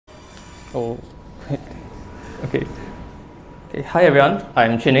Oh, okay. Hi everyone,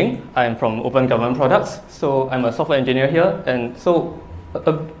 I'm Ying. I'm from Open Government Products. So I'm a software engineer here. And so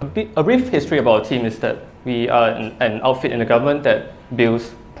a brief history of our team is that we are an outfit in the government that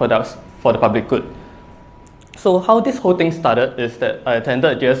builds products for the public good. So how this whole thing started is that I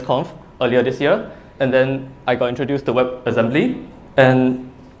attended JSConf earlier this year, and then I got introduced to Webassembly.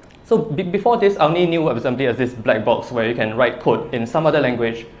 And so before this, I only knew Webassembly as this black box where you can write code in some other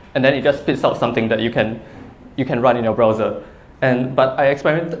language, and then it just spits out something that you can run in your browser. But I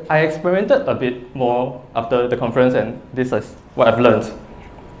experimented a bit more after the conference, and this is what I've learned.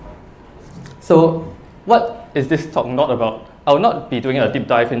 So what is this talk not about? I will not be doing a deep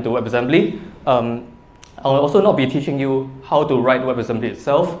dive into WebAssembly. I will also not be teaching you how to write WebAssembly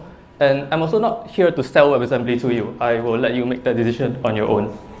itself. And I'm also not here to sell WebAssembly to you. I will let you make that decision on your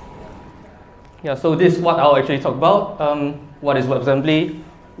own. Yeah, so this is what I'll actually talk about. What is WebAssembly?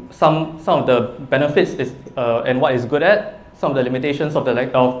 Some of the benefits and what it's good at. Some of the limitations of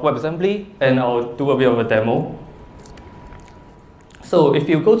WebAssembly, and I'll do a bit of a demo. So if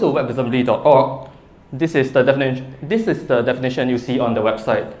you go to webassembly.org, this is the definition you see on the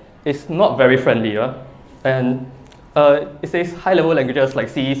website. It's not very friendly, and it says high-level languages like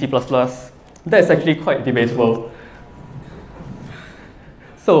C, C++. That's actually quite debatable.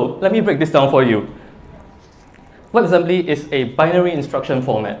 So let me break this down for you. WebAssembly is a binary instruction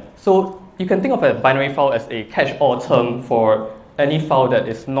format. So you can think of a binary file as a catch-all term for any file that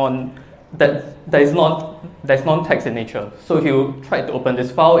is non-text in nature. So if you try to open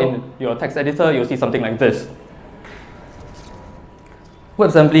this file in your text editor, you'll see something like this.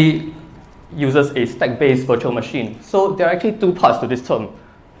 WebAssembly uses a stack-based virtual machine. So there are actually two parts to this term,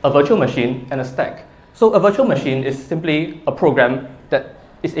 a virtual machine and a stack. So a virtual machine is simply a program that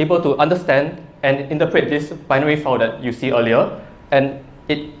is able to understand and interpret this binary file that you see earlier, and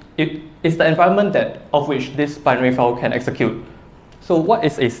it's the environment of which this binary file can execute. So what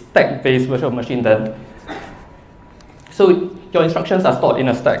is a stack-based virtual machine then? So your instructions are stored in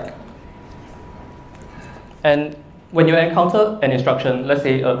a stack. And when you encounter an instruction, let's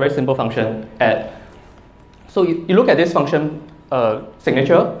say a very simple function, add. So you look at this function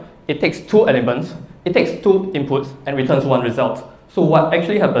signature, it takes two elements, it takes two inputs and returns one result. So what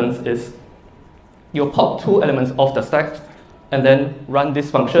actually happens is you pop two elements off the stack and then run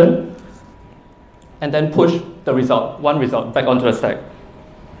this function and then push the result, one result, back onto the stack.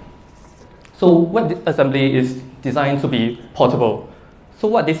 So WebAssembly is designed to be portable. So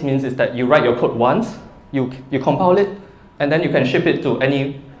what this means is that you write your code once, you compile it, and then you can ship it to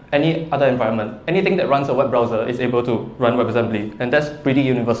any other environment. Anything that runs a web browser is able to run WebAssembly, and that's pretty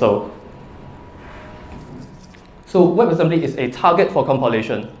universal. So WebAssembly is a target for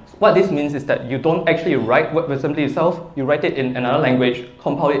compilation. What this means is that you don't actually write WebAssembly itself, you write it in another language,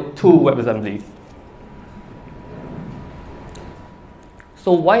 compile it to WebAssembly.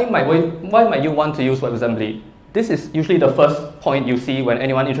 So why might you want to use WebAssembly? This is usually the first point you see when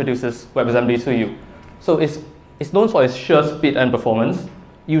anyone introduces WebAssembly to you. So it's known for its sheer speed and performance,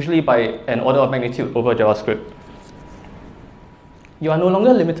 usually by an order of magnitude over JavaScript. You are no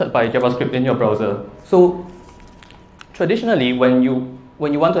longer limited by JavaScript in your browser. So traditionally, when you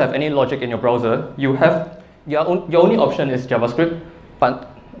want to have any logic in your browser, your only option is JavaScript.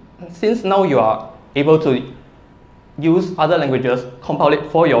 But since now you are able to use other languages, compile it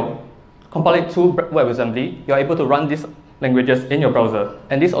to WebAssembly, you are able to run these languages in your browser.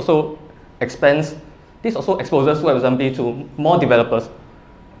 And this also exposes WebAssembly to more developers,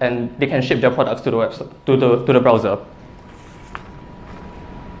 and they can ship their products to the browser.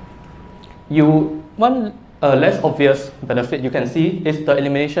 One less obvious benefit you can see is the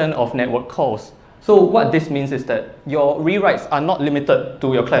elimination of network calls. So what this means is that your rewrites are not limited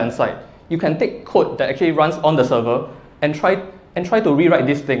to your client side. You can take code that actually runs on the server and try to rewrite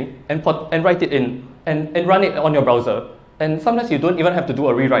this thing and write it in and run it on your browser. And sometimes you don't even have to do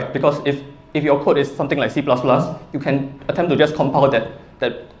a rewrite, because if your code is something like C++, you can attempt to just compile that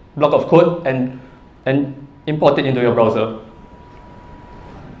block of code and import it into your browser.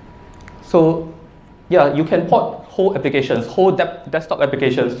 So yeah, you can port whole applications, whole desktop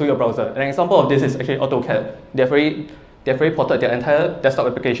applications to your browser. An example of this is actually AutoCAD. They've already ported their entire desktop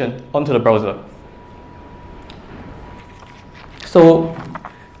application onto the browser. So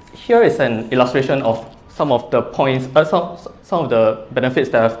here is an illustration of some of the points, some of the benefits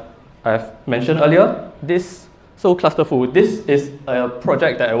that I've mentioned earlier. So Clusterful, this is a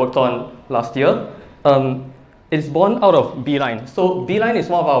project that I worked on last year. It's born out of Beeline. So Beeline is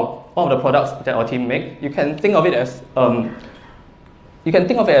one of the products that our team make. You can think of it as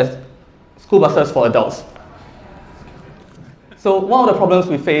school buses for adults. So one of the problems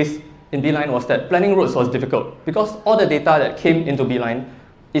we face in Beeline was that planning routes was difficult because all the data that came into Beeline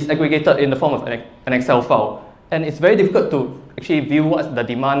is aggregated in the form of an Excel file. And it's very difficult to actually view what the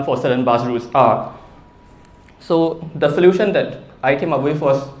demand for certain bus routes are. So the solution that I came up with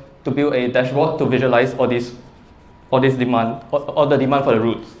was to build a dashboard to visualize all this demand, all the demand for the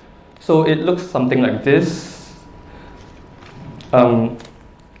routes. So it looks something like this.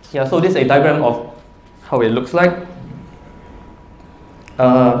 Yeah, so this is a diagram of how it looks like.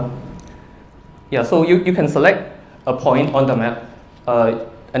 Yeah, so you can select a point on the map,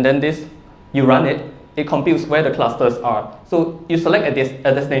 and then you run it. It computes where the clusters are. So you select a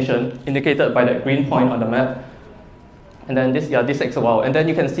destination indicated by that green point on the map, and then this takes a while. And then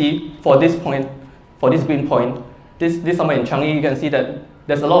you can see for this point, for this green point, this somewhere in Changi, you can see that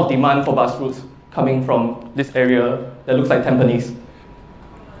there's a lot of demand for bus routes coming from this area that looks like Tampines.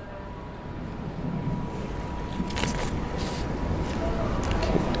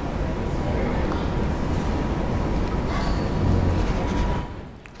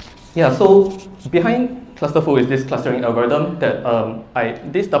 Yeah, so behind Clusterful is this clustering algorithm that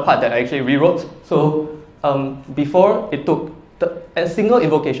this is the part that I actually rewrote. So before it took a single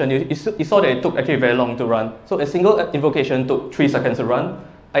invocation, you saw that it took actually very long to run. So a single invocation took 3 seconds to run.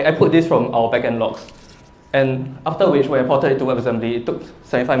 I put this from our backend logs. And after which, when I ported it to WebAssembly, it took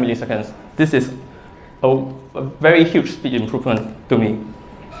 75 milliseconds. This is a very huge speed improvement to me.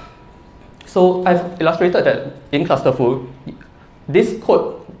 So I've illustrated that in Clusterful, this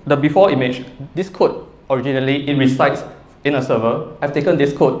code, the before image, this code originally, it resides in a server. I've taken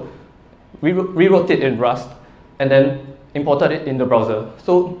this code, rewrote it in Rust, and then imported it in the browser.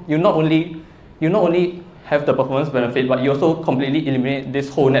 So you not only have the performance benefit, but you also completely eliminate this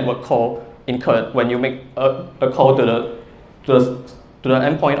whole network call incurred when you make a call to the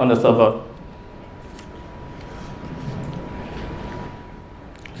endpoint on the server.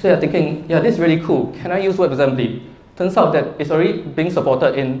 So you're thinking, yeah, this is really cool. Can I use WebAssembly? Turns out that it's already being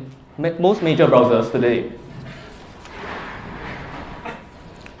supported in most major browsers today.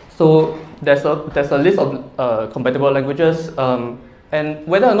 So there's a list of compatible languages, and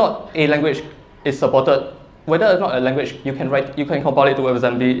whether or not a language is supported, whether or not a language you can compile it to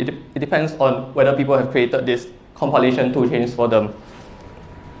WebAssembly, it depends on whether people have created this compilation toolchains for them.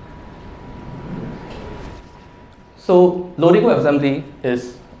 So loading WebAssembly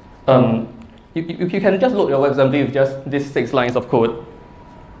is you can just load your WebAssembly with just these 6 lines of code.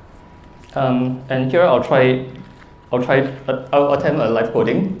 And here I'll attempt a live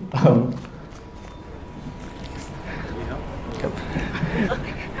coding.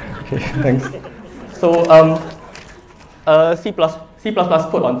 Okay, thanks. So C++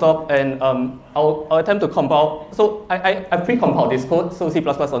 code on top, and I'll attempt to compile. So I pre-compiled this code, so C++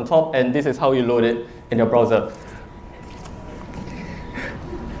 on top, and this is how you load it in your browser.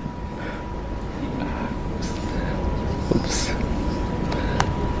 Oops.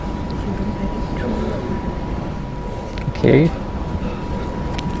 Okay.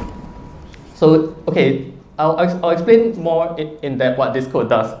 So, okay, I'll explain more in depth what this code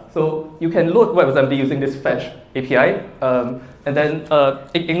does. So you can load WebAssembly using this fetch API, and then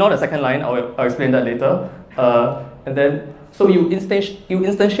ignore the second line. I'll explain that later. And then so you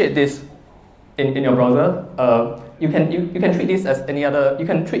instantiate this in your browser. You can treat this as any other. You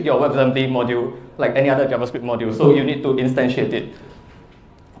can treat your WebAssembly module like any other JavaScript module. So you need to instantiate it.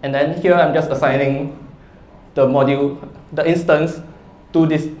 And then here I'm just assigning the module, the instance, to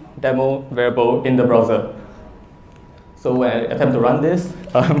this demo variable in the browser. So when I attempt to run this,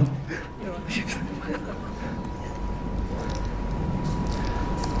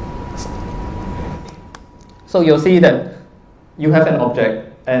 so you'll see that you have an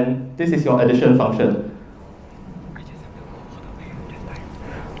object, and this is your addition function.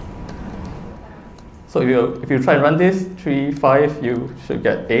 So if you try and run this, 3, 5, you should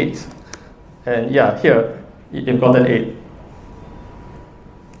get 8. And yeah, here, you've gotten 8.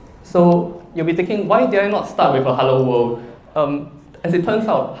 So you'll be thinking, why did I not start with a hello world? As it turns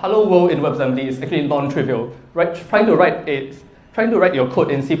out, hello world in WebAssembly is actually non-trivial. Right? Trying to write your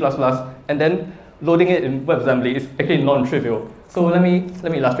code in C++ and then loading it in WebAssembly is actually non-trivial. So let me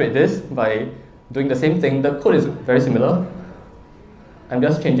illustrate this by doing the same thing. The code is very similar. I'm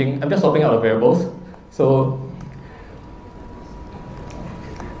just swapping out the variables. So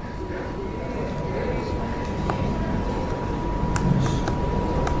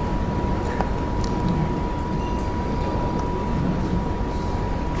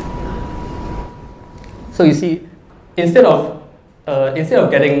you see, instead of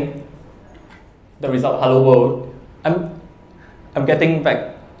getting the result hello world, I'm getting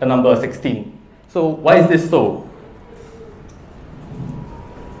back a number 16. So why is this so?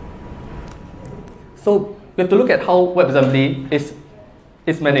 So we have to look at how WebAssembly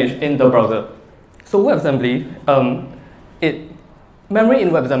is managed in the browser. So WebAssembly, memory in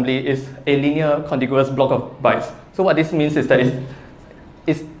WebAssembly is a linear contiguous block of bytes. So what this means is that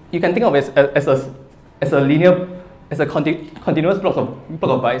you can think of it as a continuous block of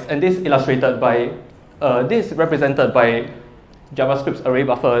bytes, and this illustrated by this represented by JavaScript's array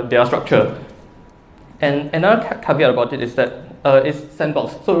buffer data structure. And another caveat about it is that it's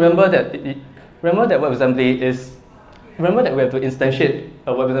sandbox. So remember that WebAssembly is we have to instantiate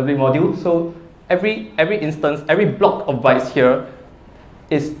a WebAssembly module. So every instance, every block of bytes here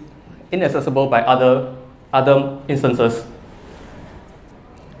is inaccessible by other instances.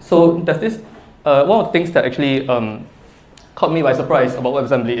 So there's this one of the things that actually caught me by surprise about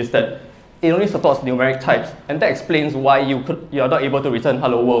WebAssembly is that it only supports numeric types, and that explains why you are not able to return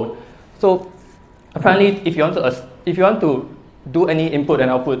hello world. So apparently, if you want to do any input and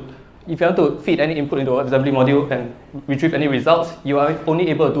output, if you want to feed any input into a WebAssembly module and retrieve any results, you are only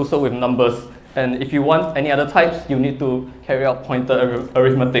able to do so with numbers. And if you want any other types, you need to carry out pointer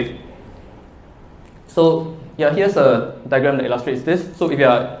arithmetic. So yeah, here's a diagram that illustrates this. So if you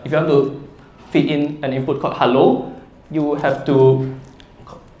want to feed in an input called hello, you have to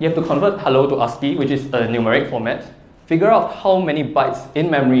convert hello to ASCII, which is a numeric format. Figure out how many bytes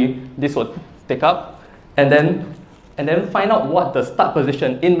in memory this would take up, and then find out what the start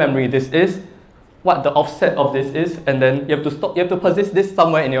position in memory this is, what the offset of this is, and then you have to persist this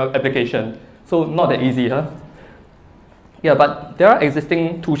somewhere in your application. So not that easy, huh? Yeah, but there are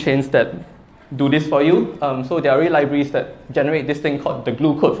existing toolchains that do this for you. So there are already libraries that generate this thing called the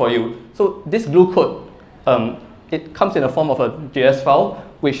glue code for you. So this glue code, it comes in the form of a JS file,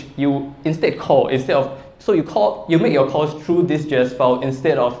 which you instead so you make your calls through this JS file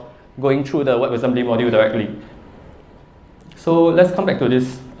instead of going through the WebAssembly module directly. So let's come back to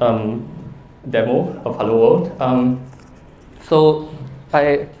this demo of Hello World. So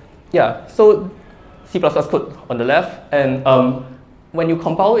C++ code on the left, and when you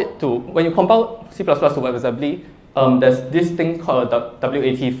compile C++ to WebAssembly, there's this thing called a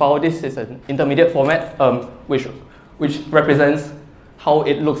WAT file. This is an intermediate format, which represents how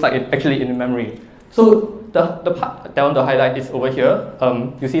it looks like it actually in memory. So the part that I want to highlight is over here.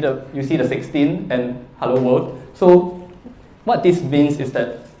 You see the 16 and Hello World. So what this means is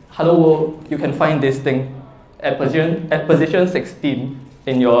that Hello World, you can find this thing at position 16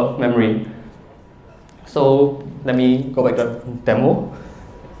 in your memory. So let me go back to the demo.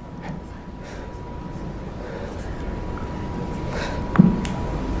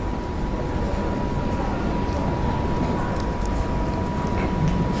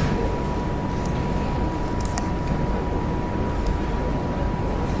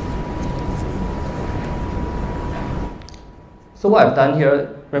 So what I've done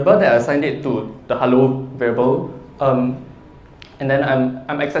here, remember that I assigned it to the hello variable, and then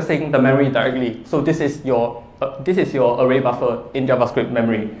I'm accessing the memory directly. So this is your array buffer in JavaScript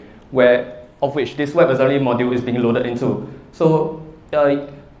memory, of which this WebAssembly module is being loaded into. So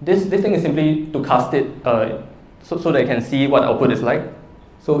this thing is simply to cast it so that you can see what output is like.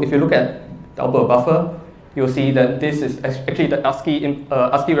 So if you look at the output buffer, you'll see that this is actually the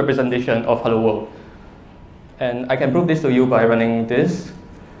ASCII representation of Hello World. And I can prove this to you by running this.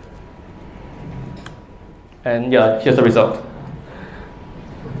 And yeah, here's the result.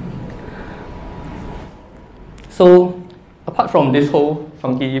 So apart from this whole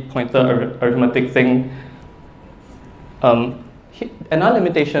funky pointer arithmetic thing, another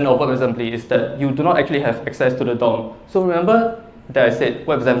limitation of WebAssembly is that you do not actually have access to the DOM. So remember that I said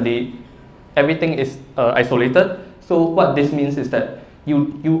WebAssembly, everything is isolated. So what this means is that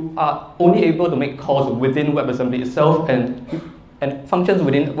you are only able to make calls within WebAssembly itself, and functions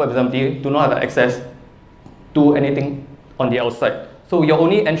within WebAssembly do not have access to anything on the outside. So your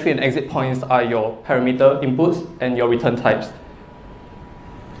only entry and exit points are your parameter inputs and your return types.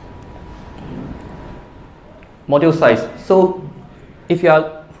 Module size. So if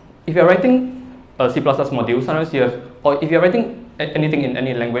you're writing a C++ module, sometimes you have, or if you're writing anything in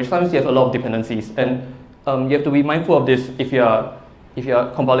any language, sometimes you have a lot of dependencies, and you have to be mindful of this if you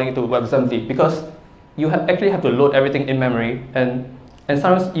are compiling it to WebAssembly, because you actually have to load everything in memory, and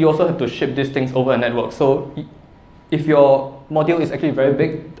sometimes you also have to ship these things over a network. So if your module is actually very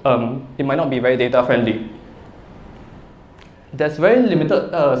big, it might not be very data friendly. There's very limited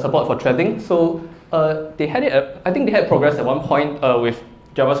support for threading. So they had it. I think they had progress at one point with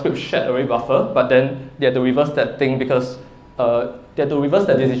JavaScript shared array buffer, but then they had to reverse that thing because they had to reverse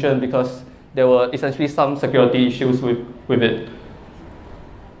that decision because there were essentially some security issues with it.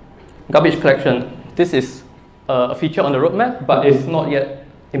 Garbage collection. This is a feature on the roadmap, but it's not yet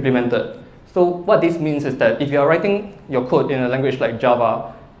implemented. So what this means is that if you are writing your code in a language like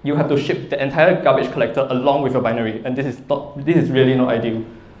Java, you have to ship the entire garbage collector along with your binary, and this is really not ideal.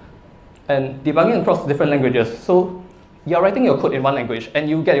 And debugging across different languages. So you're writing your code in one language, and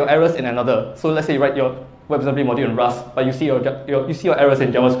you get your errors in another. So let's say you write your WebAssembly module in Rust, but you see your errors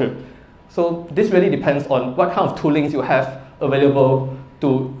in JavaScript. So this really depends on what kind of toolings you have available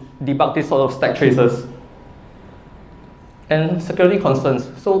to debug this sort of stack traces. And security concerns.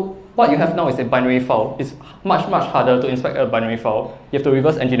 So what you have now is a binary file. It's much harder to inspect a binary file. You have to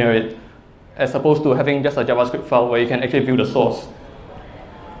reverse engineer it, as opposed to having just a JavaScript file where you can actually view the source.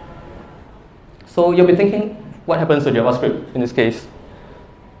 So you'll be thinking, what happens to JavaScript in this case?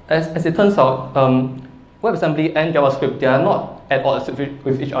 As it turns out, WebAssembly and JavaScript, they are not at odds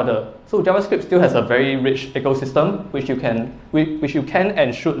with each other. So JavaScript still has a very rich ecosystem which you can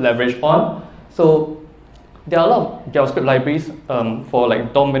and should leverage on. So there are a lot of JavaScript libraries for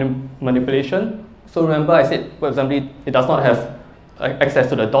like DOM manipulation. So remember I said WebAssembly, it does not have access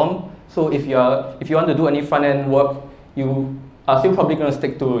to the DOM. So if you want to do any front-end work, you are still probably going to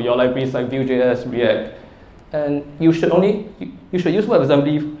stick to your libraries like Vue.js, React. And you should use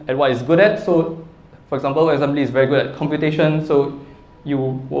WebAssembly at what it's good at. So for example, WebAssembly is very good at computation, so you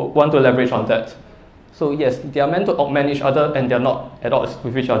want to leverage on that. So yes, they are meant to augment each other, and they're not at odds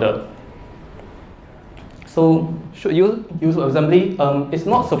with each other. So should you use WebAssembly? It's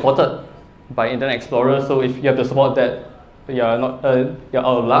not supported by Internet Explorer, so if you have to support that, you're out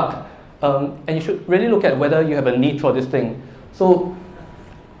of luck. And you should really look at whether you have a need for this thing. So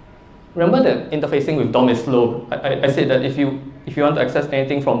remember that interfacing with DOM is slow. I said that if you want to access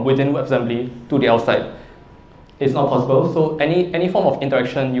anything from within WebAssembly to the outside, it's not possible. So any form of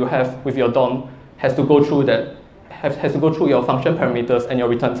interaction you have with your DOM has to go through your function parameters and your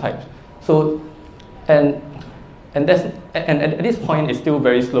return types. So and at this point it's still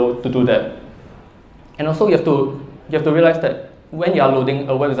very slow to do that. And also you have to realize that when you are loading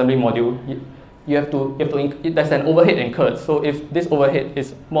a WebAssembly module, there's an overhead incurred. So if this overhead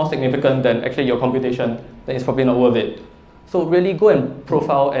is more significant than actually your computation, then it's probably not worth it. So really go and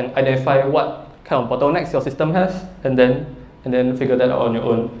profile and identify what kind of bottlenecks your system has, and then figure that out on your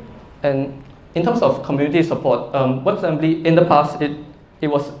own. And in terms of community support, WebAssembly in the past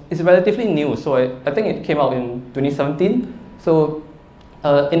it's relatively new. So I think it came out in 2017. So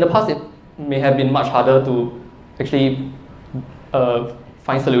in the past it may have been much harder to actually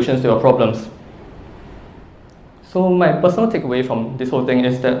find solutions to your problems. So my personal takeaway from this whole thing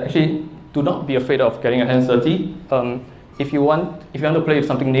is that actually do not be afraid of getting your hands dirty. If you want to play with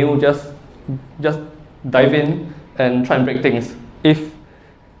something new, just dive in and try and break things. If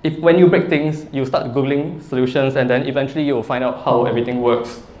when you break things, you start Googling solutions, and then eventually you will find out how everything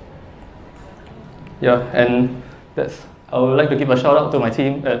works. Yeah, and I would like to give a shout out to my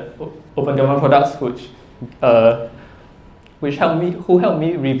team at Open Government Products, who helped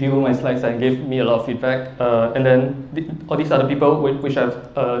me review my slides and gave me a lot of feedback. And then all these other people,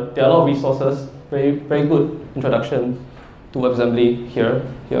 there are a lot of resources, very good introduction to WebAssembly here.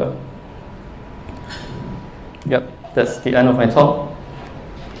 Yep, that's the end of my talk.